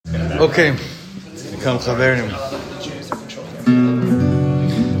Okay, come חברים.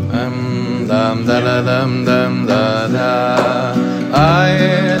 Dam da da dam dam da da.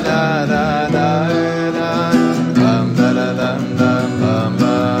 Ay da da da da. Dam da da dam dam bam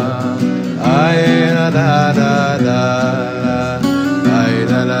bam. Ay da da da da. Ay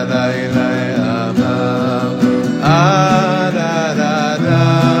da da da da bam. Ah da da da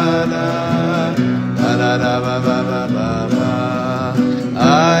da. Da da da ba ba ba ba ba.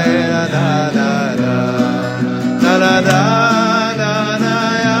 Ay da da da da. Da da da.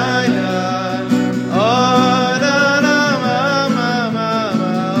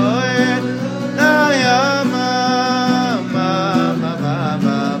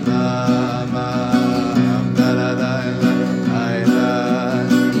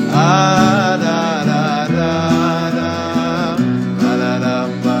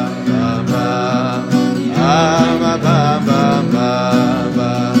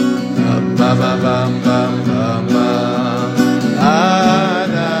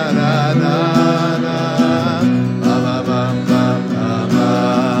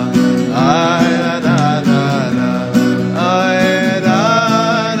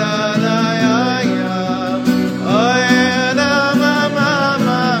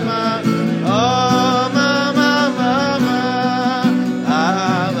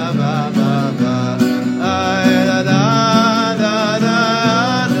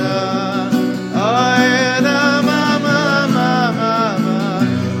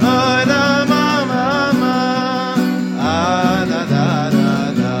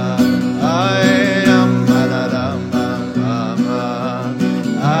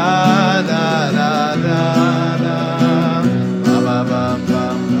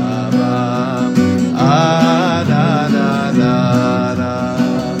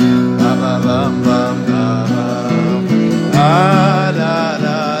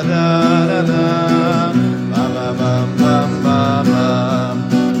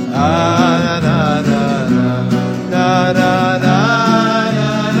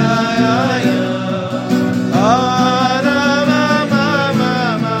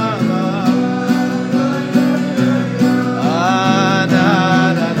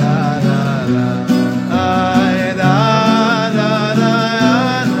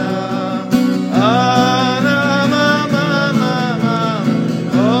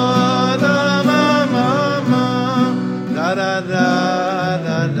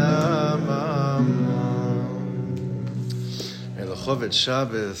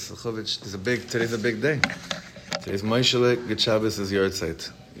 Shabbos, is today's a big day. Today's Moishele, Good Shabbos is your Yahrzeit.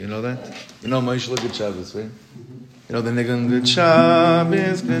 You know that? You know Moishele, Good Shabbos, right? You know the niggun, Good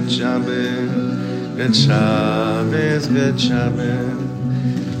Shabbos, Good Shabbos, Good Shabbos, Good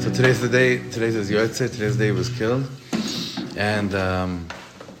Shabbos. So today's the day, today's his Yahrzeit, today's the day he was killed. And,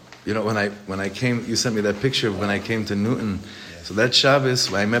 you know, when I came, you sent me that picture of when I came to Newton. So that Shabbos,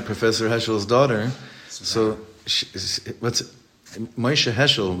 when I met Professor Heschel's daughter, so, Moshe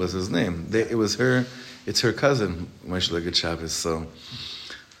Heschel was his name. It's her cousin, Moshe Good Shabbos. So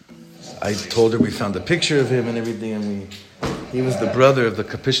I told her we found a picture of him and everything, and he was the brother of the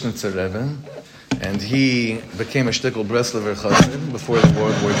Kapushnitzer Rebbe, and he became a shtickle Breslover chassid before the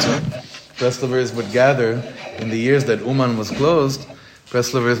World War II. Breslovers would gather in the years that Uman was closed.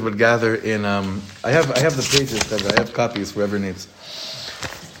 Breslovers would gather in. I have the pages. I have copies. Whoever needs.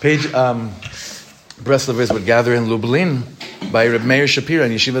 Breslovers would gather in Lublin by Reb Meir Shapira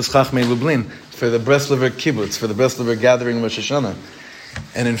and Yeshivas Chachmei Lublin for the Breslover kibbutz, for the Breslover gathering in Rosh Hashanah.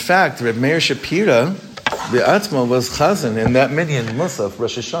 And in fact, Reb Meir Shapira, the Atzma, was chazan in that minyan Musaf,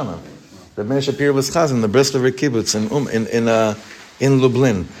 Rosh Hashanah. Reb Meir Shapira was chazan, the Breslover kibbutz in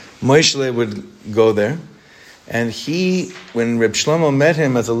Lublin. Moishle would go there, and when Reb Shlomo met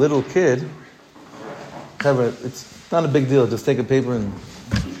him as a little kid, it's not a big deal, just take a paper and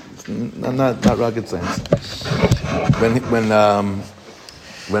not rocket science. When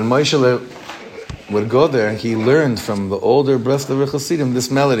Moshe would go there, he learned from the older Breslover Chassidim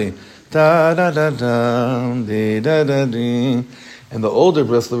this melody, da da da da, di da da di, and the older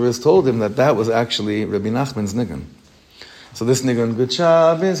Breslovers told him that was actually Rabbi Nachman's nigun. So this nigun, Good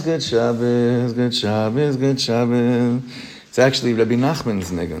Shabbos, Good Shabbos, Good Shabbos, Good Shabbos, it's actually Rabbi Nachman's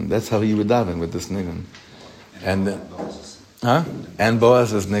nigun. That's how he would daven with this nigun, and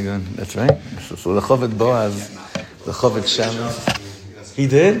Boaz's nigun. That's right. So the Chovet Boaz. The Chovet Shabbos. He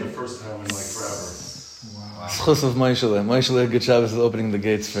did? The first time in forever. Wow. Schus of Moishele Good Shabbos is opening the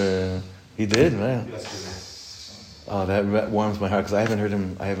gates for. He did, right? Yes, oh, that warms my heart because I haven't heard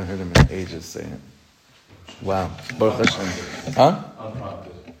him in ages say it. Wow. Baruch Hashem. Huh?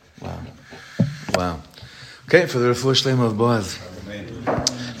 Unprompted. Wow. Okay, for the refuah shleima of Boaz.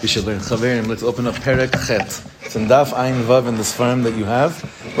 We should learn. Chaverim, let's open up Perek Chet. It's in Daf Ayin Vav in this farm that you have.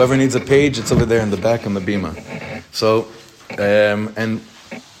 Whoever needs a page, it's over there in the back on the bima. So, and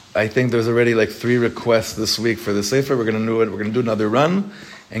I think there's already like 3 requests this week for the Sefer. We're going to do it. We're going to do another run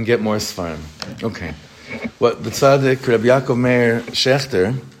and get more Sfarim. Okay. What the Tzaddik, Reb Yaakov Meir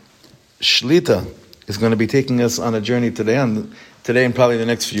Shechter, Shlita, is going to be taking us on a journey today and probably the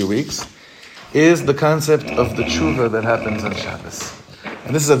next few weeks, is the concept of the tshuva that happens on Shabbos.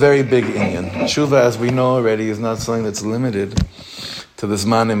 And this is a very big inyan. Tshuva, as we know already, is not something that's limited to the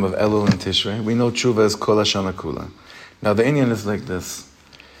Zmanim of Elul and Tishrei. We know tshuva is Kol Hashana Kula. Now the inyan is like this.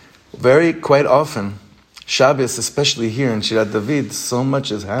 Quite often, Shabbos, especially here in Shirat David, so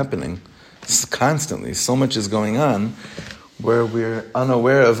much is happening, constantly, so much is going on, where we're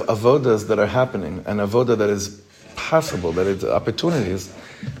unaware of avodas that are happening, and avoda that is possible, that is opportunities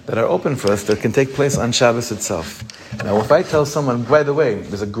that are open for us that can take place on Shabbos itself. Now, if I tell someone, by the way,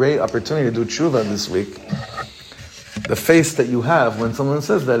 there's a great opportunity to do tshuva this week, the face that you have when someone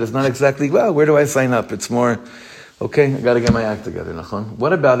says that is not exactly, well, where do I sign up? It's more, okay, I got to get my act together. Nachon?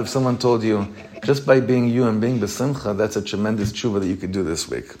 What about if someone told you, just by being you and being besimcha, that's a tremendous tshuva that you could do this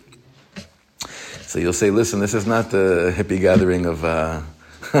week? So you'll say, listen, this is not the hippie gathering of,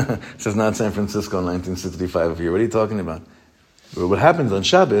 this is not San Francisco in 1965 here. What are you talking about? But what happens on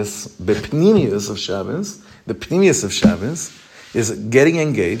Shabbos, the pnimius of Shabbos, is getting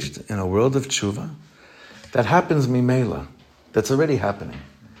engaged in a world of tshuva that happens mimela, that's already happening.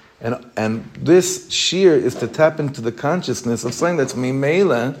 And this sheer is to tap into the consciousness of something that's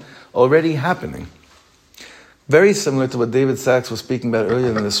mimela already happening. Very similar to what David Sachs was speaking about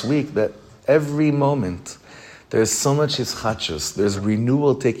earlier in this week, that every moment there's so much hischachus, there's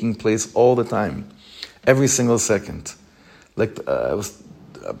renewal taking place all the time, every single second. Like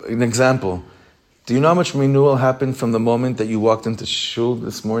an example, do you know how much renewal happened from the moment that you walked into shul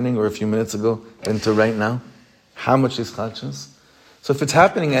this morning or a few minutes ago into right now? How much hischachus? So if it's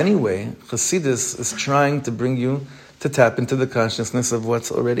happening anyway, Chassidus is trying to bring you to tap into the consciousness of what's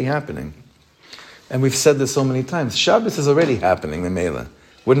already happening. And we've said this so many times. Shabbos is already happening, Memela.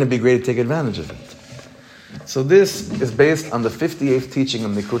 Wouldn't it be great to take advantage of it? So this is based on the 58th teaching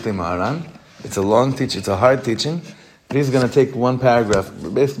of Likutei Moharan. It's a long teaching, it's a hard teaching. But he's going to take one paragraph,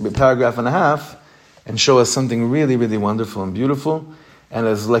 basically a paragraph and a half, and show us something really, really wonderful and beautiful. And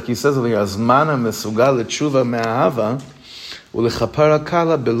as like he says over here, Azmana mesugal l'tshuva me'ahava u'lechapara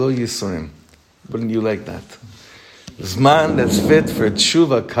kala below yisurim. Wouldn't you like that? Zman that's fit for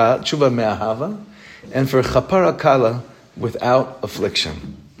tshuva me'ahava and for chapara kala without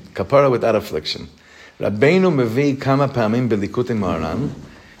affliction. Kapara without affliction. Rabbeinu mevi kama pamim belikutei Moharan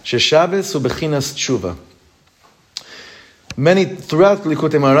sheshabbos hu bechinas tshuva. Throughout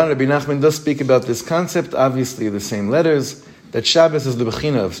Likutei Moharan, Rabbi Nachman does speak about this concept, obviously the same letters, that Shabbos is the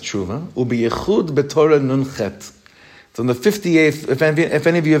bechina of tshuva, u'biyechud betorah nun chet. So in the 58th, if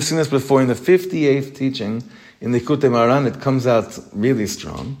any of you have seen this before, in the 58th teaching in Likutei Moharan, it comes out really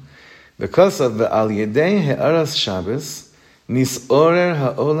strong. Because of the al yedei he'aras Shabbos, nisorer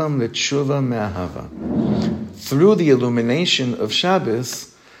ha'olam le'tshuva me'ahava. Through the illumination of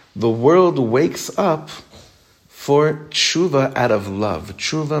Shabbos, the world wakes up for tshuva out of love,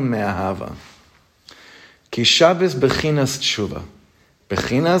 tshuva me'ahava. Ki Shabbos bechinas tshuva,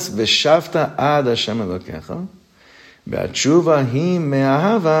 bechinas v'shavta ad Hashem Elokecha, ve'atshuva hi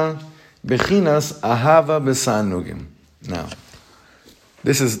me'ahava, bechinas ahava b'sanugim. Now,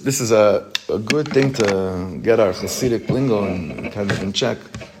 this is a good thing to get our Hasidic lingo and kind of in check.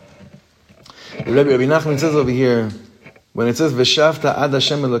 Rabbi Nachman says over here, when it says v'shavta ad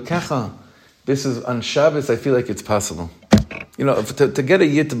Hashem Elokecha, this is on Shabbos, I feel like it's possible. You know, to get a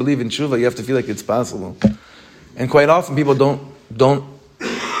yid to believe in tshuva, you have to feel like it's possible. And quite often people don't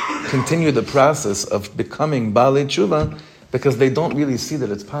continue the process of becoming Baalei tshuva because they don't really see that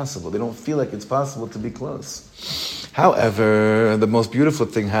it's possible. They don't feel like it's possible to be close. However, the most beautiful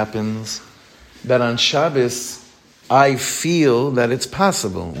thing happens that on Shabbos, I feel that it's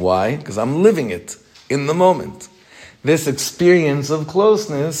possible. Why? Because I'm living it in the moment. This experience of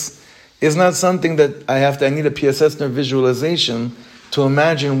closeness is not something that I need a PSS visualization to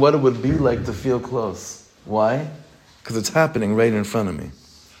imagine what it would be like to feel close. Why? Because it's happening right in front of me.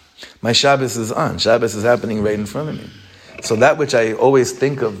 My Shabbos is on. Shabbos is happening right in front of me. So that which I always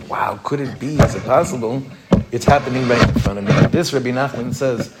think of, wow, could it be? Is it possible? It's happening right in front of me. This, Rabbi Nachman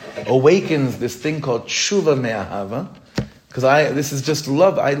says, awakens this thing called tshuva me'ahava, because this is just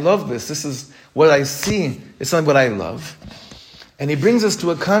love. I love this. This is what I see. It's not what I love. And he brings us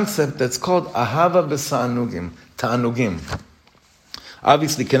to a concept that's called ahava b'sa'anugim, ta'anugim.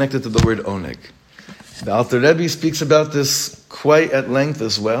 Obviously connected to the word oneg. The Alter Rebbe speaks about this quite at length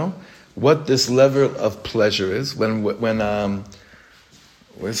as well. What this level of pleasure is. When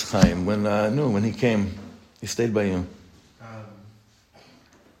where's Chaim? When he came, he stayed by you.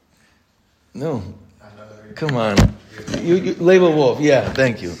 No, come on. You Leiba Wolf. Yeah,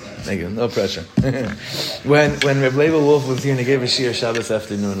 thank you. No pressure. when Reb Leiba Wolf was here and he gave a shiur Shabbos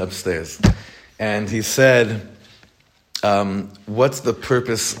afternoon upstairs, and he said, "What's the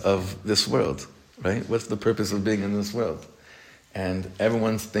purpose of this world? Right? What's the purpose of being in this world?" And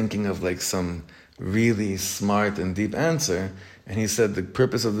everyone's thinking of like some really smart and deep answer, and he said, "The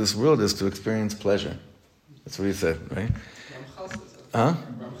purpose of this world is to experience pleasure." That's what he said, right? Huh?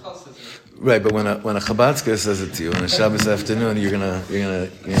 Right, but when a Chabadsker says it to you on a Shabbos afternoon, you're gonna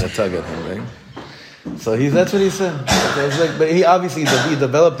tug at him, right? So that's what he said. But he obviously he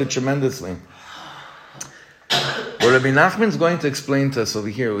developed it tremendously. What Rabbi Nachman's going to explain to us over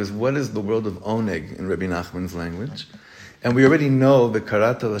here is what is the world of Oneg in Rabbi Nachman's language, and we already know the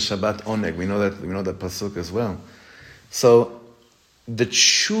Karata LaShabbat Oneg. We know that pasuk as well. So the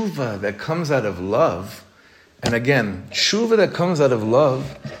tshuva that comes out of love, and again, tshuva that comes out of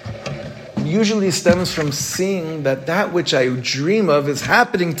love usually stems from seeing that which I dream of is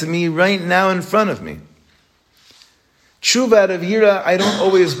happening to me right now in front of me. Tshuva out of yira, I don't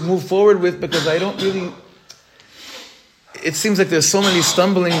always move forward with because I don't really... It seems like there's so many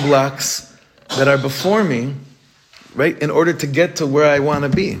stumbling blocks that are before me, right, in order to get to where I want to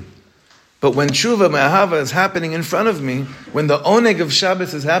be. But when tshuva me'ahava is happening in front of me, when the oneg of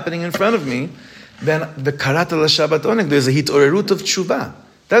Shabbos is happening in front of me, then the karata l'Shabbat oneg, there's a hitorerut of tshuva.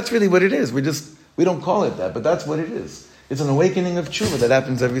 That's really what it is. We don't call it that, but that's what it is. It's an awakening of tshuva that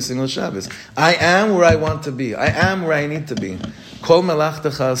happens every single Shabbos. I am where I want to be. I am where I need to be. Kol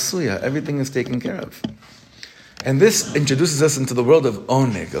melachtecha asuya. Everything is taken care of. And this introduces us into the world of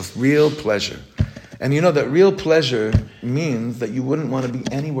oneg, of real pleasure. And you know that real pleasure means that you wouldn't want to be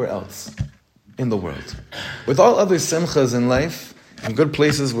anywhere else in the world. With all other simchas in life and good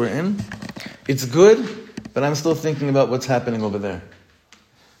places we're in, it's good, but I'm still thinking about what's happening over there.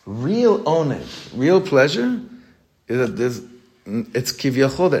 Real oneg, real pleasure, is that it's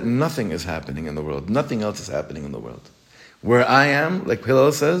kivyachol that nothing is happening in the world. Nothing else is happening in the world. Where I am, like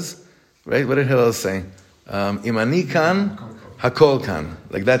Hillel says, right? What did Hillel say? Imani kan, hakol kan.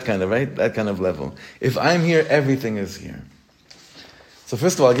 Like that kind of, right? That kind of level. If I'm here, everything is here. So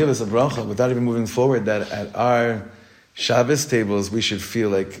first of all, I'll give us a bracha, without even moving forward, that at our Shabbos tables, we should feel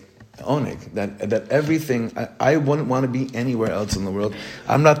like oneg, that everything, I wouldn't want to be anywhere else in the world.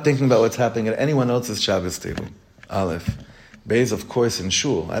 I'm not thinking about what's happening at anyone else's Shabbos table. Aleph. Beis, of course, in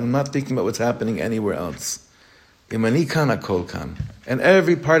shul. I'm not thinking about what's happening anywhere else. Imani kan hakol kan. And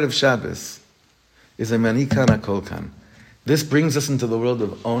every part of Shabbos is imani kan hakol kan. This brings us into the world of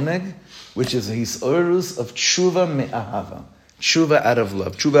oneg, which is a hisorus of tshuva me'ahava. Tshuva out of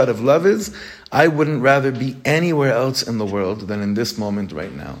love. Tshuva out of love is, I wouldn't rather be anywhere else in the world than in this moment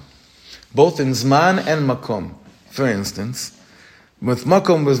right now. Both in Zman and Makom. For instance, with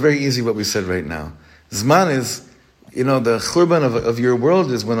Makom was very easy what we said right now. Zman is, the churban of your world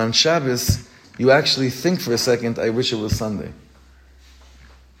is when on Shabbos, you actually think for a second, I wish it was Sunday.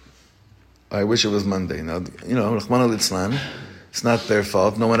 I wish it was Monday. Now, Rahman al-Itzlan, it's not their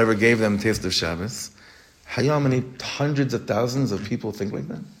fault. No one ever gave them taste of Shabbos. How many hundreds of thousands of people think like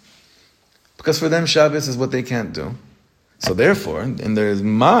that? Because for them, Shabbos is what they can't do. So therefore, in their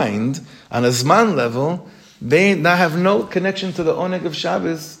mind, on a Zman level, they now have no connection to the oneg of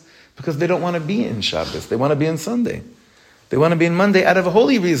Shabbos because they don't want to be in Shabbos. They want to be in Sunday. They want to be in Monday out of a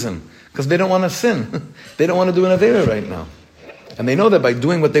holy reason because they don't want to sin. They don't want to do an Avera right now. And they know that by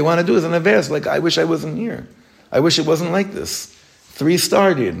doing what they want to do is an Avera. It's like, I wish I wasn't here. I wish it wasn't like this.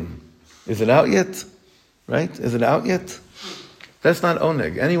 3-star did. Is it out yet? Right? Is it out yet? That's not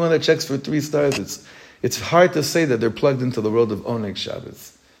oneg. Anyone that checks for 3 stars, it's hard to say that they're plugged into the world of Oneg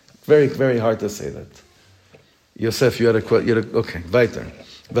Shabbos. Very, very hard to say that. Yosef, you had a question. Okay, weiter.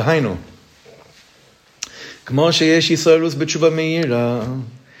 V'hainu. K'mo sheyesh yisarus b'tshuva me'ira.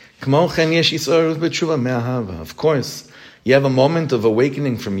 K'mo chen yesh yisarus b'tshuva me'ahava. Of course, you have a moment of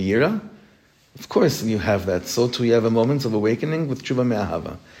awakening from yira. Of course you have that. So too you have a moment of awakening with tshuva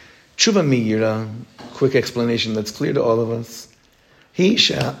me'ahava. Tshuva me'ira, quick explanation that's clear to all of us. היא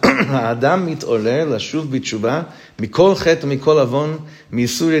שהאדם מתעורר לשוב בתשובה מכל חטא ומכל עוון,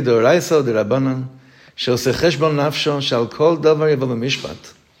 מאיסורי דאורייתא ודרבנן, שעושה חשבון נפשו שעל כל דבר יבוא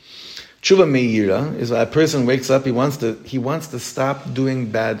במשפט. Tshuva me'ira is a person wakes up, he wants to stop doing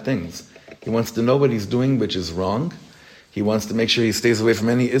bad things. He wants to know what he's doing, which is wrong. He wants to make sure he stays away from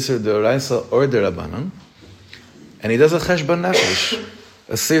any isur d'oraisa or d'rabanan. And he does a cheshbon nefesh.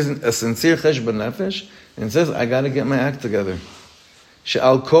 a sincere cheshbon nefesh, and says, I got to get my act together.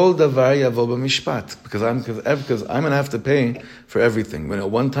 She'al kol davar yavo b'mishpat, because I'm going to have to pay for everything.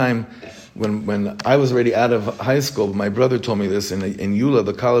 One time, when I was already out of high school, my brother told me this, in Yula,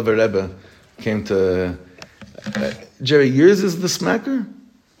 the Kalaver Rebbe came to... Jerry, yours is the smacker?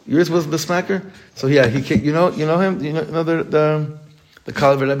 Yours was the smacker? So yeah, he came, you know him? You know the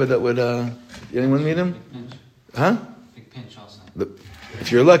Kalaver Rebbe that would... anyone meet him? Pinch. Huh? Big pinch also.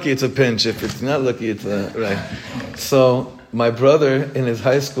 If you're lucky, it's a pinch. If it's not lucky, it's right. So my brother in his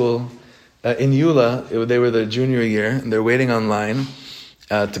high school, in Yula, they were the junior year, and they're waiting online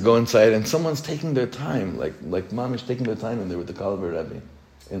to go inside, and someone's taking their time, like mamish taking their time in there with the Kalaver Rebbe.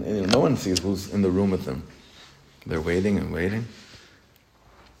 And no one sees who's in the room with them. They're waiting and waiting.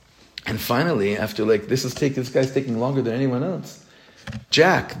 And finally, after this guy's taking longer than anyone else,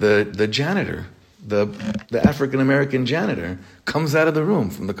 Jack, the janitor, the African American janitor, comes out of the room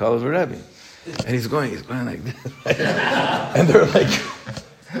from the Kalaver Rebbe. And he's going like this. And they're like,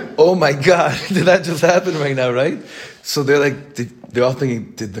 oh my God, did that just happen right now, right? So they're like, they're all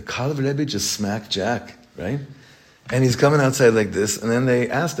thinking, did the Kalaver Rebbe just smack Jack, right? And he's coming outside like this, and then they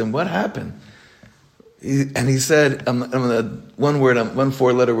asked him, what happened? And he said, one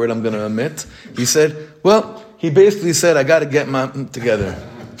four-letter word I'm going to omit. He said, well, he basically said, I got to get my together.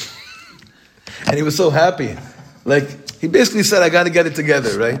 And he was so happy. He basically said, I got to get it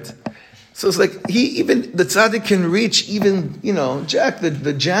together, right? So it's like, the tzaddik can reach even, Jack,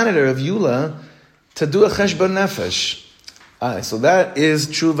 the janitor of Yula, to do a cheshbon nefesh. So that is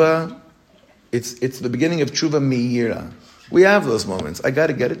tshuva. It's the beginning of tshuva me'ira. We have those moments. I got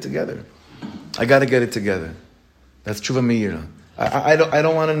to get it together. I got to get it together. That's tshuva me'ira. I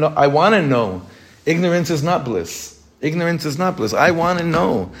don't want to know. I want to know. Ignorance is not bliss. Ignorance is not bliss. I want to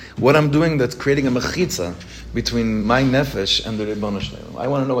know what I'm doing that's creating a mechitza between my nefesh and the Ribbon Shalom. I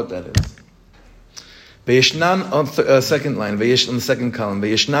want to know what that is. V'yeshnan on second line. On the second column.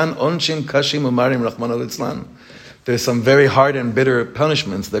 V'yeshnan onshin kashim umarim rachmana litzlan. There's some very hard and bitter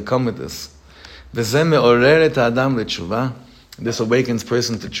punishments that come with this. V'zeh me'orer et ha'adam l'tshuva. This awakens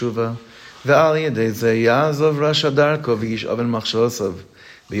person to tshuva. Ve'al yedei zeh ya'azov rasha darko v'yish oven machshavosav.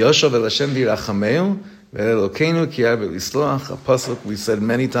 V'yoshav el Hashem v'yirachameu ve'elokeinu ki yarbe l'sloach. A pasuk we said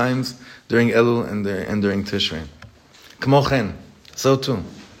many times during Elul and during Tishrei. Kmo chen. So too.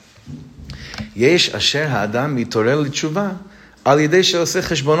 Yesh asher ha'adam mitorer l'tshuva al yedei she'oseh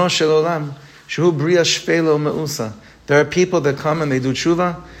cheshbono shel olam shehu bria shfelo me'usa. There are people that come and they do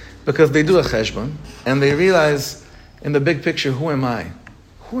tshuva because they do a cheshbon and they realize in the big picture, who am I?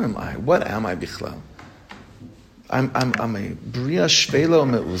 Who am I? What am I bichlal? I'm a bria shvelo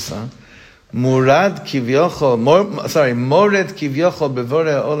meusa, mored kivyochol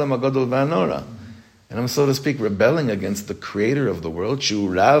bevore olam agadol v'anora. And I'm, so to speak, rebelling against the creator of the world, Shu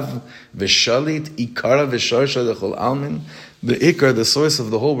Rav v'shalit ikara v'sharsha dechol almin, the ikar, the source of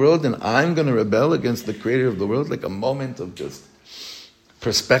the whole world, and I'm going to rebel against the creator of the world, like a moment of just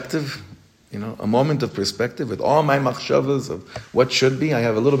perspective. A moment of perspective with all my machshavas of what should be. I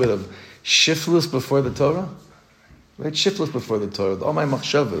have a little bit of shiflus before the Torah. Right? Shiflus before the Torah. All my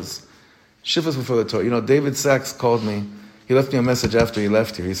machshavas. Shiflus before the Torah. David Sachs called me. He left me a message after he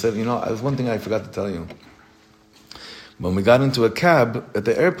left here. He said, there's one thing I forgot to tell you. When we got into a cab at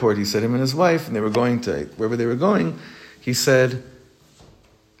the airport, he said him and his wife, and they were going to, wherever they were going, he said,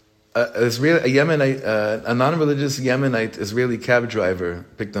 a non-religious Yemenite Israeli cab driver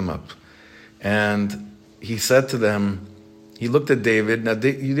picked them up. And he said to them, he looked at David. Now,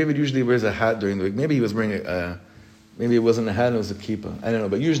 David usually wears a hat during the week. Maybe he was wearing maybe it wasn't a hat, it was a kippah. I don't know.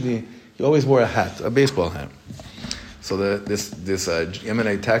 But usually he always wore a hat, a baseball hat. So this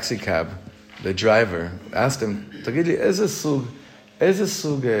Yemenite taxi cab, the driver, asked him, תגיד לי, איזה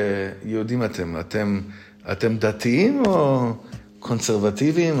סוג יהודים אתם? אתם דתיים או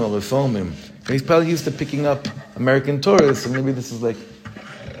קונסרבטיביים או רפורמים? And he's probably used to picking up American tourists, and maybe this is like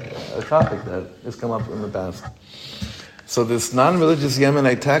a topic that has come up in the past. So this non-religious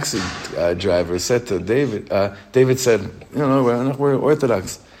Yemenite taxi driver said to David, David said, we're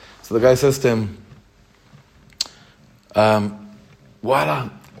Orthodox. So the guy says to him, וואלה,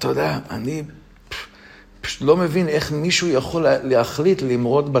 אתה יודע, אני לא מבין איך מישהו יכול להחליט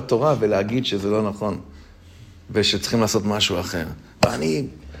למרוד בתורה ולהגיד שזה לא נכון, ושצריכים לעשות משהו אחר.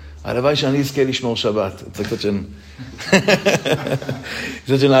 הלוואי שאני אזכה לשמור שבת. It's like such an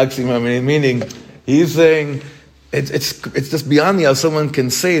oxymoron, meaning he's saying it's just beyond me how someone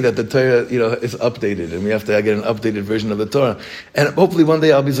can say that the Torah is updated and we have to get an updated version of the Torah, and hopefully one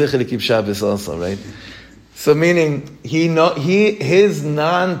day I'll be zecher to keep Shabbos also, right? So meaning his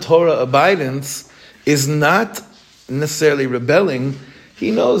non-Torah abidance is not necessarily rebelling. He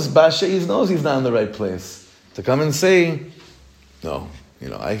knows, Basha, he knows he's not in the right place. To come and say, no,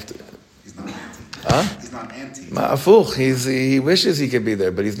 I have to... He's not anti. Huh? He's not anti. Ma'afuch, he wishes he could be there,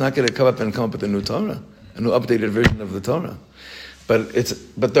 but he's not going to come up with a new Torah, a new updated version of the Torah. But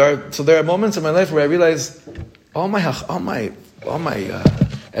there are moments in my life where I realize all my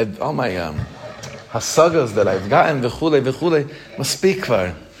hasagas that I've gotten, v'chulei, must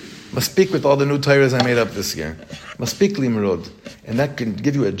speak with all the new Torahs I made up this year. Must speak limrod. And that can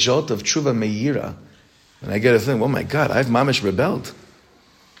give you a jolt of tshuva meira. And I get a thing, oh my God, I've mamish rebelled.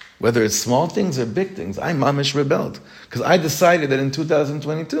 Whether it's small things or big things, I mamish rebelled. Because I decided that in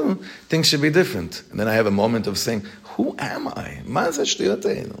 2022, things should be different. And then I have a moment of saying, who am I?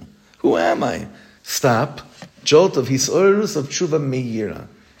 Who am I? Stop. Jolt of hisorus of tshuva meira.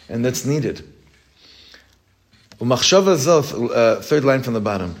 And that's needed. Umachshava zol, third line from the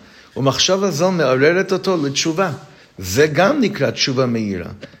bottom. Umachshava zol me'areret oto l'tshuva. Ze gam nikra tshuva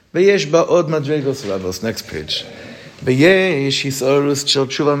meira. Ve'yesh ba'od madregos ravos. Next page. Ve'yesh hisorus shel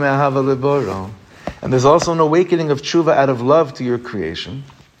tshuva me'ahava leboro. And there's also an awakening of tshuva out of love to your creation.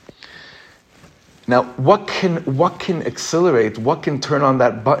 Now, what can accelerate, what can turn on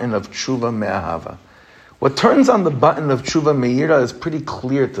that button of tshuva me'ahava? What turns on the button of tshuva meira is pretty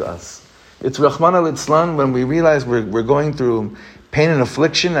clear to us. It's Rahman al-Itzlan when we realize we're going through pain and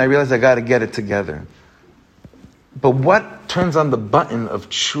affliction, I realize I got to get it together. But what turns on the button of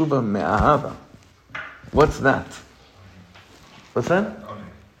tshuva me'ahava? What's that? What's that?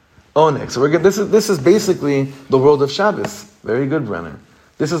 Oneg. So this is basically the world of Shabbos. Very good, Brenner.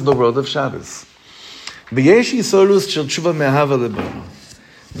 This is the world of Shabbos. V'yesh yisorus shel tshuva me'ahava leboro.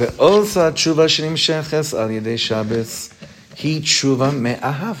 Ve'olsa tshuva shenimsheches al yedei Shabbos hi tshuva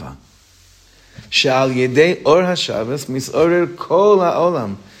me'ahava. She'al yedei or haShabbos misorer kol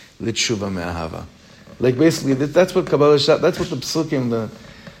ha'olam l'tshuva me'ahava. Like basically, that's what Kabbalah Shabbos, that's what the Psukim,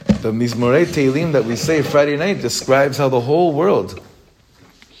 the Mizmorei Teilim that we say Friday night describes how the whole world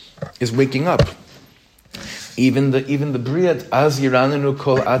is waking up. Even the Briyat Az Yiranenu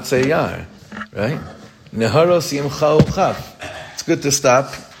Kol Atzeyar, right? Neharos Yimcha Uchaf. It's good to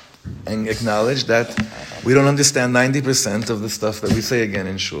stop and acknowledge that we don't understand 90% of the stuff that we say again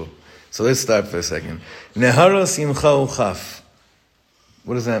in Shul. So let's start for a second. Neharos Yimcha Uchaf.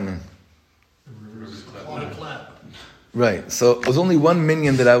 What does that mean? Right. So it was only one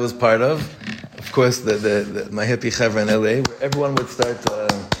minyan that I was part of. Of course, my hippie chevra in LA, where everyone would start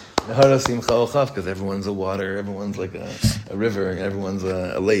Neharos Yimcha Uchaf because everyone's a water, everyone's like a river, everyone's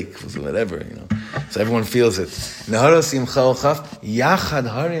a lake, whatever, So everyone feels it. Neharos Yimcha Uchaf, Yachad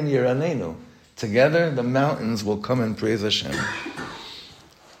Harim Yiranenu. Together, the mountains will come and praise Hashem.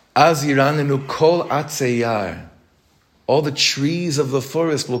 Az Yiranenu Kol Atzeyar. All the trees of the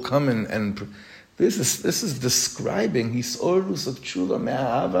forest will come and this is describing Hisorus of Tshuva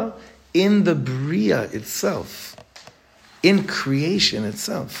Me'ahava in the Bria itself, in creation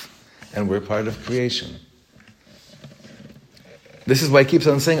itself. And we're part of creation. This is why he keeps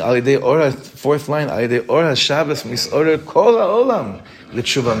on saying, Al Yedei Ora, fourth line, Al Yedei Ora Shabbos misorer kol ha'olam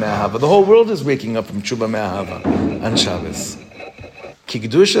l'tshuva me'ahava. The whole world is waking up from tshuva me'ahava on Shabbos. Ki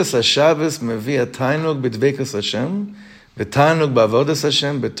kedushas haShabbos mevi ha'tainug b'dveikus Hashem, v'tainug b'avodas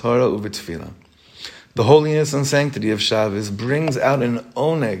Hashem, b'Torah u'b'tefillah. The holiness and sanctity of Shabbos brings out an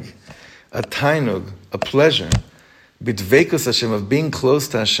oneg, a tainug, a pleasure, b'dveikus Hashem, of being close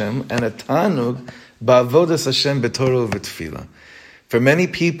to Hashem, and a tanug, b'avodas Hashem, b'Torah u'b'tefillah. For many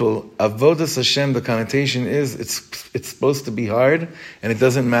people, avodas Hashem, the connotation is it's supposed to be hard, and it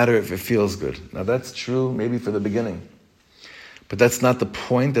doesn't matter if it feels good. Now that's true maybe for the beginning. But that's not the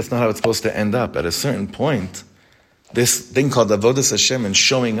point, that's not how it's supposed to end up. At a certain point, this thing called avodas Hashem and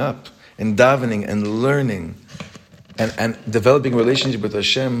showing up, and davening, and learning, and developing a relationship with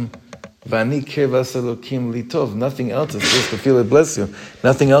Hashem, Vani kevas Elokim litov. Nothing else is supposed to feel it, bless you.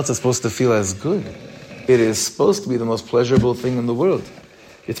 Nothing else is supposed to feel as good. It is supposed to be the most pleasurable thing in the world.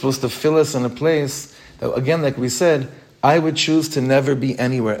 It's supposed to fill us in a place that, again, like we said, I would choose to never be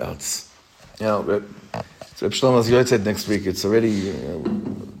anywhere else. So Reb Shlomo's Yotzeit next week. It's already,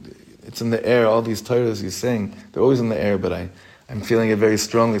 it's in the air. All these Torahs he's saying, they're always in the air, but I'm feeling it very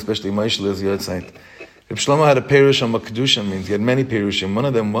strongly, especially Moishle's Yotzeit. Reb Shlomo had a perush on what Kedusha means. He had many perushim. One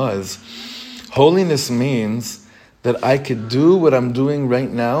of them was, holiness means that I could do what I'm doing right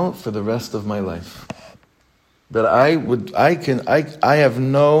now for the rest of my life. That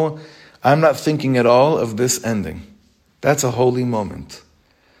I'm not thinking at all of this ending. That's a holy moment.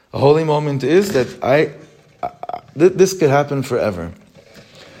 A holy moment is that this could happen forever.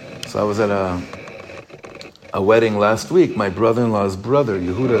 So I was at a wedding last week. My brother-in-law's brother,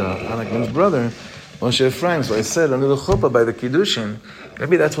 Yehuda Hanakman's brother, Moshe Ephraim. So I said under the chuppah by the Kiddushin,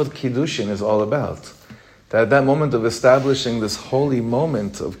 maybe that's what Kiddushin is all about. That moment of establishing this holy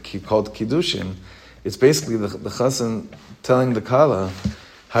moment called Kiddushin, it's basically the chassan telling the kala,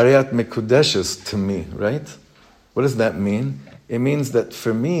 Hariyat Mekudeshes to me, right? What does that mean? It means that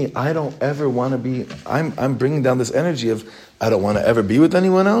for me, I don't ever want to be, I'm bringing down this energy of, I don't want to ever be with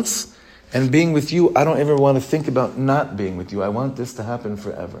anyone else, and being with you, I don't ever want to think about not being with you. I want this to happen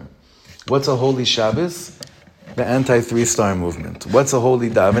forever. What's a holy Shabbos? The anti-3-star movement. What's a holy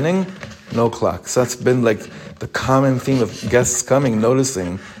davening? No clock. So that's been like the common theme of guests coming,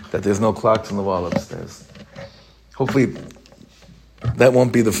 noticing that there's no clocks on the wall upstairs. Hopefully, that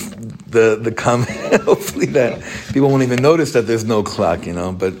won't be the comment. Hopefully that people won't even notice that there's no clock,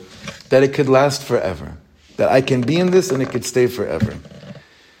 but that it could last forever. That I can be in this and it could stay forever.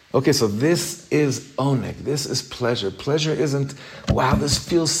 Okay, so this is oneg. This is pleasure. Pleasure isn't, wow, this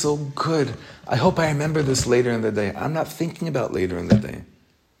feels so good. I hope I remember this later in the day. I'm not thinking about later in the day.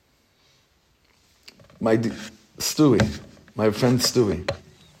 My friend Stewie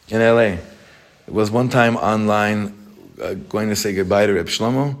in LA, was one time online going to say goodbye to Reb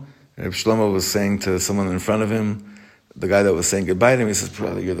Shlomo. Reb Shlomo was saying to someone in front of him, the guy that was saying goodbye to him, he says,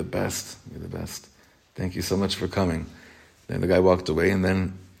 brother, you're the best. You're the best. Thank you so much for coming. Then the guy walked away, and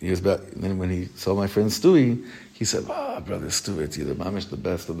then then when he saw my friend Stewie, he said, brother Stewie, you're the mamish, the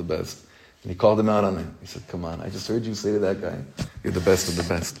best of the best. And he called him out on it. He said, come on, I just heard you say to that guy, you're the best of the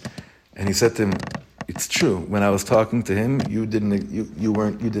best. And he said to him, it's true. When I was talking to him, you didn't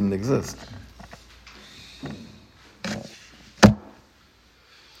exist.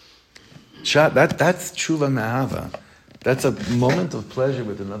 That's tshuva me'ahava. That's a moment of pleasure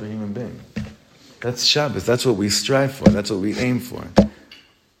with another human being. That's Shabbos. That's what we strive for. That's what we aim for.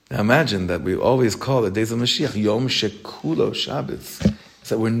 Now imagine that we always call the days of Mashiach Yom Shekulo Shabbos.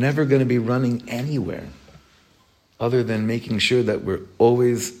 So we're never going to be running anywhere other than making sure that we're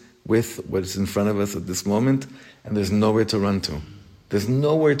always with what's in front of us at this moment, and there's nowhere to run to. There's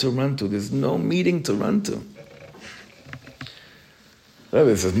nowhere to run to. There's no meeting to run to.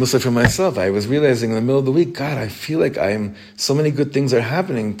 This is Musa for myself. I was realizing in the middle of the week, God, I feel like so many good things are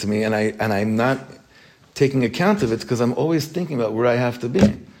happening to me, and I'm not taking account of it because I'm always thinking about where I have to be.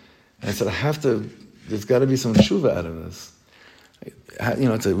 And I said, there's got to be some tshuva out of this.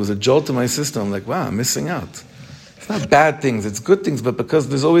 It was a jolt to my system. I'm like, wow, I'm missing out. It's not bad things, it's good things, but because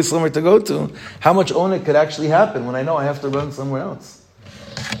there's always somewhere to go to, how much oneg could actually happen when I know I have to run somewhere else?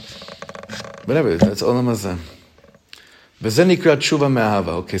 Whatever, that's olam hazeh. V'zeh nikra tshuva me'ahava.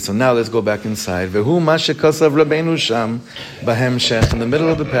 Okay, so now let's go back inside. V'hu ma shekosav Rabbeinu sham bahemshech. In the middle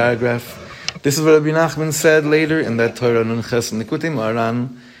of the paragraph, this is what Rabbi Nachman said later in that Torah Nun Ches Nikutim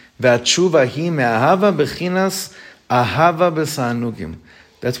Aran. V'atshuva hi me'ahava bechinas ahava b'sanugim.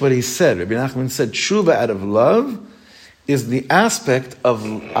 That's what he said. Rabbi Nachman said, tshuva out of love is the aspect of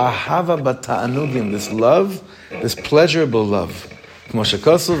ahava b'ta'anugim, this love, this pleasurable love. Kmo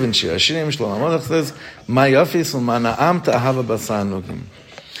shekosov in Shir Hashirim, Shlomo HaMelech says, ma yafis u'ma na'am ta'ahava b'ta'anugim.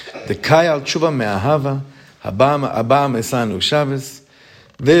 The kayal tshuva me'ahava, haba me'sanug Shabbos.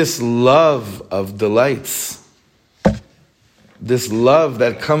 This love of delights, this love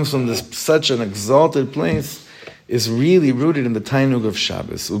that comes from such an exalted place, is really rooted in the tainug of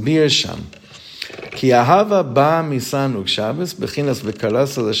Shabbos. Ubir sham. Ki ahava ba misanug Shabbos, bechinas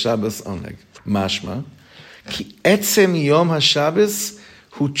v'karasa l'Shabbos oneg. Mashma. Ki etzem yom HaShabbos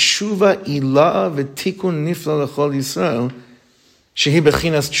hu tshuva ilah v'tikun nifla l'chol Yisrael, shehi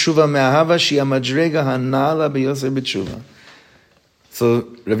bechinas tshuva me'ahava, shehi amadrega hanala b'yoser b'tshuva. So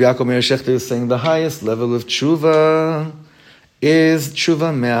Rabbi Yaakov Meir Shechter is saying the highest level of tshuva is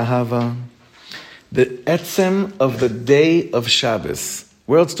tshuva me'ahava. The etzem of the day of Shabbos.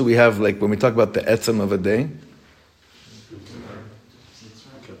 Where else do we have, when we talk about the etzem of a day?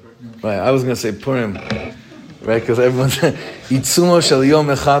 Right, I was going to say Purim, right? Because everyone said, Itzumo shel Yom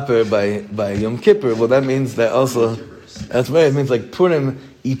Echaper by Yom Kippur. Well, that means that also, that's right, it means like Purim,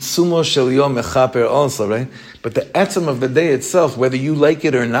 Itzumo shel Yom Echaper also, right? But the etzem of the day itself, whether you like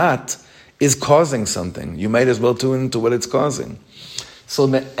it or not, is causing something. You might as well tune into what it's causing. So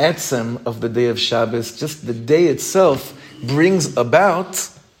the etzem of the day of Shabbos, just the day itself, brings about,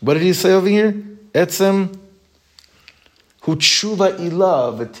 what did he say over here? Etzem hu tshuva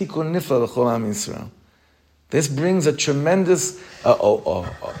ilah v'tikun nifla l'chol am Yisrael. This brings a tremendous,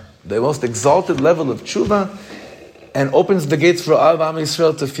 the most exalted level of tshuva, and opens the gates for all Am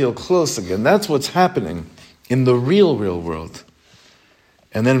Yisrael to feel close again. That's what's happening in the real world.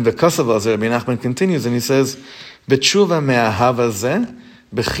 And then the Kasav Rabbi Nachman continues, and he says, "B'tshuva me'ahava zeh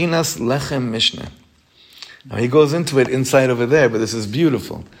bechinas lechem mishneh." Now he goes into it inside over there, but this is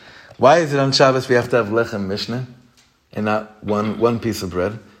beautiful. Why is it on Shabbos we have to have lechem mishnah and not one piece of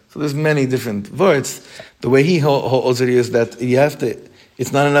bread? So there's many different words. The way he holds it is that you have to.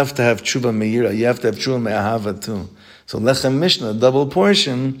 It's not enough to have tshuva meira. You have to have tshuva me'ahava too. So lechem mishnah, double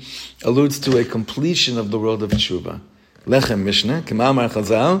portion, alludes to a completion of the world of tshuva. Lechem mishnah, k'ma'amar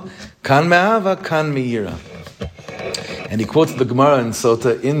chazal, kan me'ahava, kan meira. And he quotes the Gemara in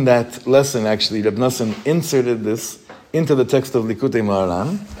Sota. In that lesson, actually, Reb Nosson inserted this into the text of Likutei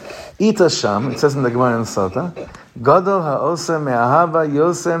Moharan. Ita sham, it says in the Gemara in Sota, Gadol ha'ose me'ahava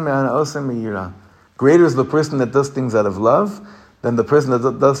yose me'ana'ose me'ira. Greater is the person that does things out of love than the person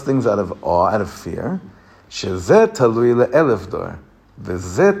that does things out of awe, out of fear. Shezeh talui le'elef dor,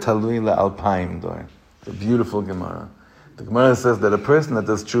 v'zeh talui le'alpaim dor. It's a beautiful Gemara. The Gemara says that a person that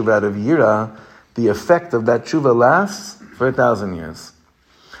does tshuva out of yira, the effect of that tshuva lasts for 1,000 years.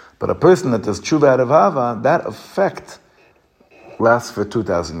 But a person that does tshuva out of hava, that effect lasts for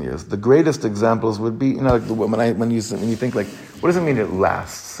 2,000 years. The greatest examples would be, like when you think like, what does it mean it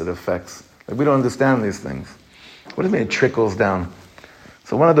lasts, it affects? Like we don't understand these things. What does it mean it trickles down?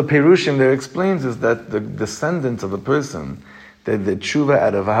 So one of the Perushim there explains is that the descendants of a person, that the tshuva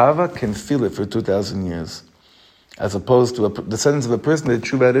out of hava can feel it for 2,000 years. As opposed to descendants of a person, that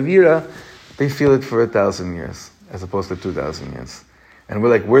tshuva out of yira, they feel it for 1,000 years, as opposed to 2,000 years. And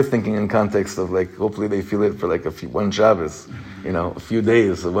we're thinking in context of hopefully they feel it for one Shabbos, a few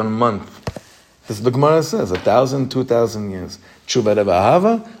days, 1 month. This the Gemara says, 1,000, 2,000 years. Tshuva out of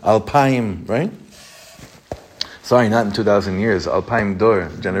ahava, alpaim, right? Sorry, not in 2,000 years. Alpaim dor,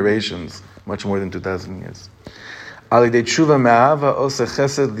 generations, much more than 2,000 years. Alidei tshuva me'ahava ose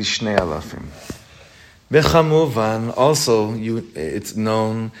chesed lishnei alafim. Bechamuvan, also it's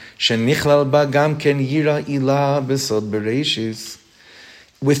known shenichlal ba gam ken yira ilah besod bereshis.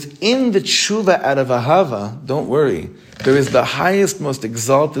 Within the tshuva out of ahava, don't worry, there is the highest, most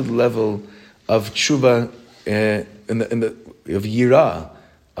exalted level of tshuva of yira.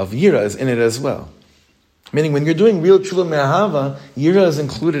 Of yira is in it as well. Meaning, when you're doing real tshuva me'ahava, yira is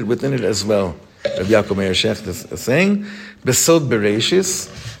included within it as well. Rabbi Yaakov Meir Shecht is saying, besod bereshis,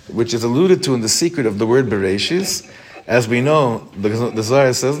 which is alluded to in the secret of the word bereshis. As we know, the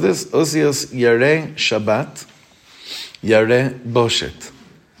Zohar says this, Osios yareh Shabbat, yareh boshet.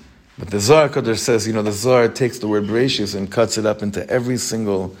 But the Zohar Kodesh says, the Zohar takes the word bereshis and cuts it up into every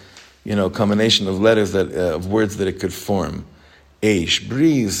single, combination of letters of words that it could form. Eish,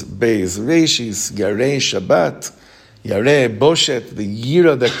 breeze, beis, reshis, yareh Shabbat, yareh boshet, the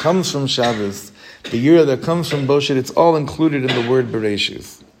yira that comes from Shabbos, the yira that comes from boshet, it's all included in the word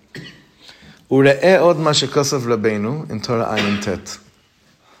bereshis. Ure'eh od ma shekosav Rabbeinu in Torah Ayin Tet.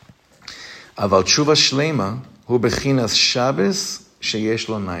 Aval tshuva shlema hu bechinas Shabbos sheyesh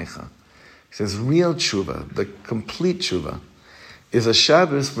lo naicha. He says real tshuva, the complete tshuva, is a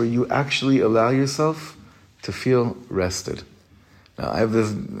Shabbos where you actually allow yourself to feel rested. Now I have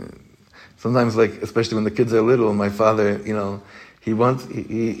this, sometimes especially when the kids are little, my father,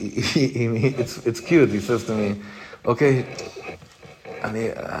 it's cute, he says to me, okay,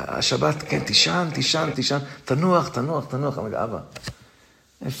 Shabbat, tishan, tanuach. I'm like, Abba,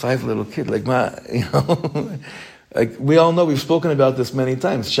 I have 5 little kids. We all know, we've spoken about this many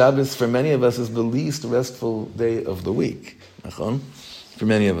times. Shabbos, for many of us, is the least restful day of the week. For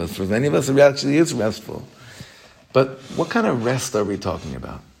many of us. For many of us, it actually is restful. But what kind of rest are we talking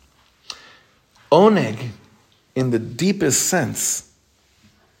about? Oneg, in the deepest sense,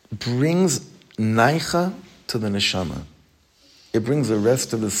 brings naicha to the neshama. It brings a rest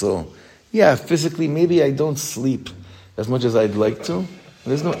to the soul. Yeah, physically, maybe I don't sleep as much as I'd like to.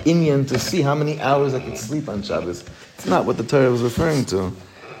 There's no inyan to see how many hours I could sleep on Shabbos. It's not what the Torah was referring to.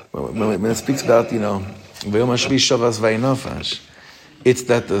 When it speaks about, V'yom hashvi shavas vayinofash, it's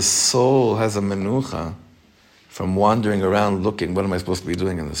that the soul has a menucha from wandering around looking, what am I supposed to be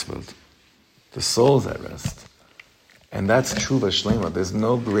doing in this world? The soul's at rest. And that's tshuva shlema. There's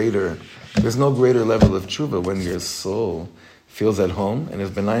no greater level of tshuva when your soul feels at home and is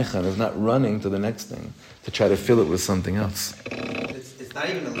benaycha and is not running to the next thing to try to fill it with something else. It's not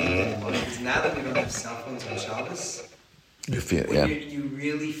even a leap anymore, because now that we don't have cell phones on Shabbos, you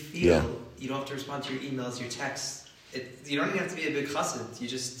really feel you don't have to respond to your emails, your texts. You don't even have to be a big chassid. You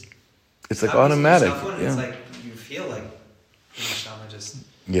just... It's automatic. It's like you feel like the neshama just...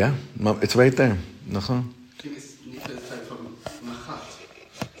 Yeah, it's right there.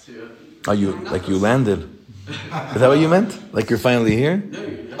 Oh, you landed. Is that what you meant? Like you're finally here? No.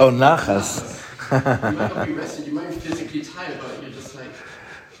 Oh, nachas. You might not be rested, you might be physically tired, but you're just like,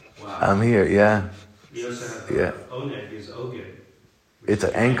 wow. I'm here, yeah. You also have Oneg is Oged. It's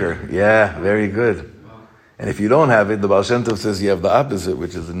an anchor. Yeah, very good. Wow. And if you don't have it, the Baal Shem Tov says you have the opposite,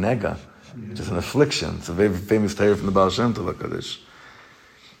 which is a nega, which is an affliction. It's a very famous Torah from the Baal Shem Tov HaKadosh.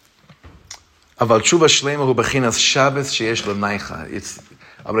 Aval tshuva shlema hu bechinas Shabbos sheyesh lo naicha.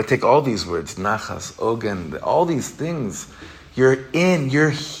 I'm going to take all these words, nachas, ogen, all these things. You're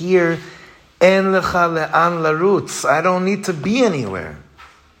here. En lecha le'an larutz. I don't need to be anywhere.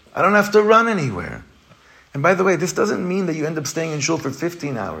 I don't have to run anywhere. And by the way, this doesn't mean that you end up staying in shul for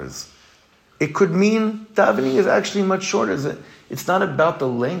 15 hours. It could mean davening is actually much shorter. It's not about the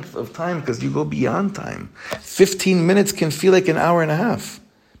length of time because you go beyond time. 15 minutes can feel like an hour and a half.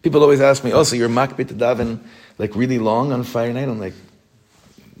 People always ask me, so you're makbid to daven like really long on Friday night? I'm like,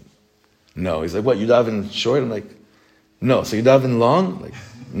 no. He's like, what, you daven short? I'm like, no. So you daven long? Like,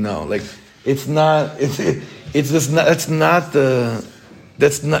 no. Like, it's not, it's just not, it's not in the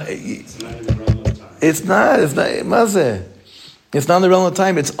realm of time. It's not mazeh. It's not in the realm of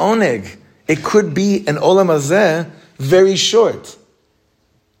time. It's oneg. It could be an olam hazeh, very short.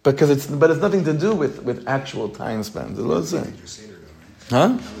 But it's nothing to do with actual time spans.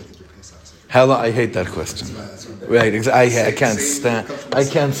 Huh? How long? I hate that question. Right? I can't stand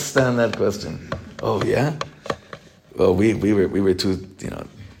that question. Oh yeah. Well, we were we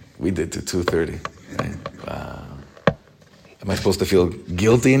did to 2:30. Right? Wow. Am I supposed to feel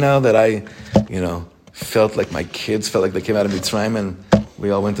guilty now that I, felt like my kids felt like they came out of Mitzrayim and we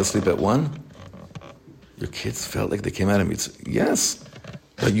all went to sleep at 1? Your kids felt like they came out of Mitzrayim? Yes.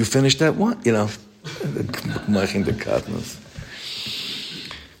 But you finished at 1? Maching the Katz.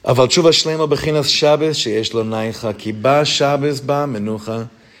 אבל תשובה שלמה בחינס שבס שיש לו נייחה, כי בא שבס בא מנוחה,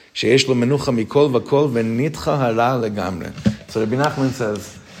 שיש לו מנוחה מכל וכל ונדחה הרע לגמרי. So Rabbi Nachman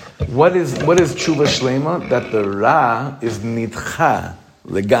says, what is tshuva shlema? That the ra is nidcha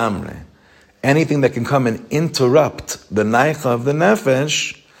legamre. Anything that can come and interrupt the naicha of the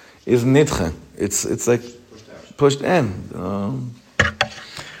nefesh is nidcha. It's like pushed in.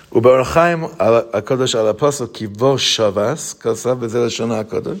 Ube'or Chaim HaKadosh al Apostle Kivo Shavas Kasav Bezel Shana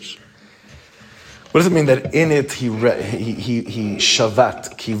HaKadosh. What does it mean that in it he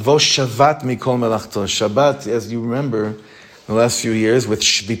shavat? Kivo shavat mikol melachto. Shabbat, as you remember, in the last few years with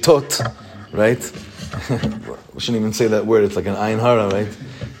shvitot, right? We shouldn't even say that word. It's like an ayin hara, right?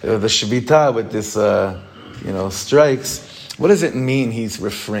 The shvita with this, strikes. What does it mean he's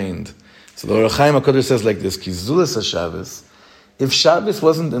refrained? So the Or Chaim HaKadosh says like this: Kizulas HaShabbos. If Shabbos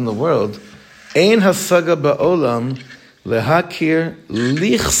wasn't in the world, ein hasaga ba'olam lehakir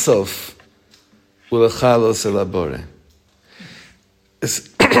lichsof ulechalos elabore. It's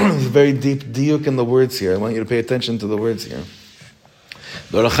a very deep diuk in the words here. I want you to pay attention to the words here.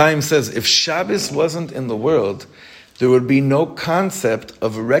 The Or Chaim says, if Shabbos wasn't in the world, there would be no concept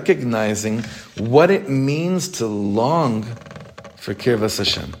of recognizing what it means to long for Kirvas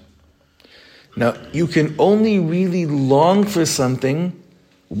Hashem. Now, you can only really long for something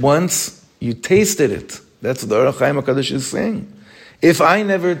once you tasted it. That's what the Or Chaim HaKadosh is saying. If I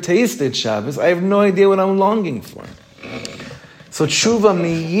never tasted Shabbos, I have no idea what I'm longing for. So tshuva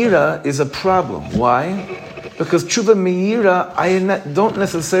meira is a problem. Why? Because tshuva meira, I don't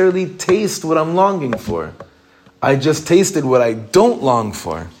necessarily taste what I'm longing for. I just tasted what I don't long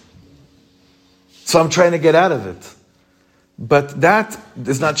for. So I'm trying to get out of it. But that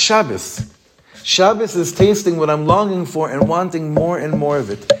is not Shabbos. Shabbos is tasting what I'm longing for and wanting more and more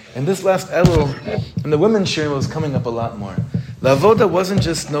of it. And this last Elul, and the women's shirim was coming up a lot more. The avoda wasn't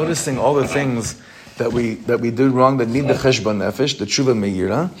just noticing all the things that we did wrong, that need the cheshbon nefesh, the tshuva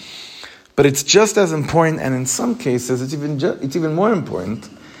meira, but it's just as important, and in some cases it's even more important,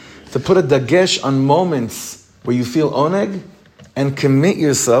 to put a dagesh on moments where you feel oneg and commit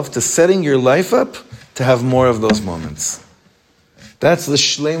yourself to setting your life up to have more of those moments. That's the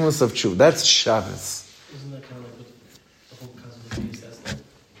shleimus of tshuva. That's Shabbos. Isn't that kind of like the whole concept of reassessment?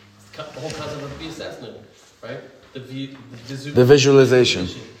 The whole concept of reassessment, right? The visualization.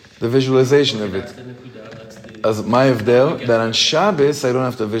 The visualization of it. As my avdel, that on Shabbos I don't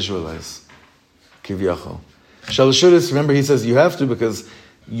have to visualize. Kivyachol. Shalashudis, remember he says you have to because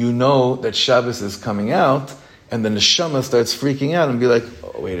you know that Shabbos is coming out, and the neshama starts freaking out and be like,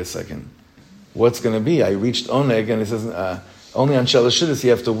 oh, wait a second. What's going to be? I reached Oneg, and he says, only on Shalashudis you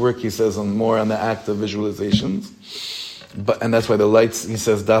have to work, he says, on the act of visualizations. And that's why the lights, he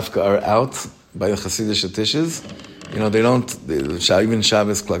says, dafka are out by the Hasidic tishes. Even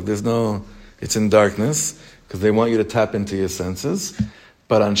Shabbos clock, it's in darkness, because they want you to tap into your senses.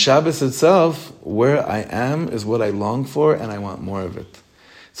 But on Shabbos itself, where I am is what I long for, and I want more of it.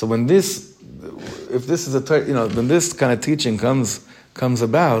 So when this kind of teaching comes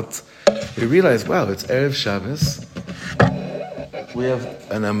about, we realize, wow, it's Erev Shabbos. We have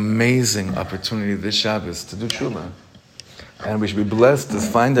an amazing opportunity this Shabbos to do tshuva. And we should be blessed to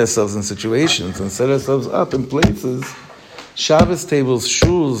find ourselves in situations and set ourselves up in places, Shabbos tables,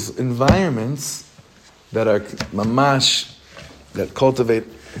 shuls, environments that are mamash, that cultivate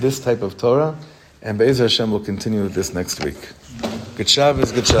this type of Torah. And Be'ezer Hashem will continue with this next week. Good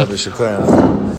Shabbos, Shukran.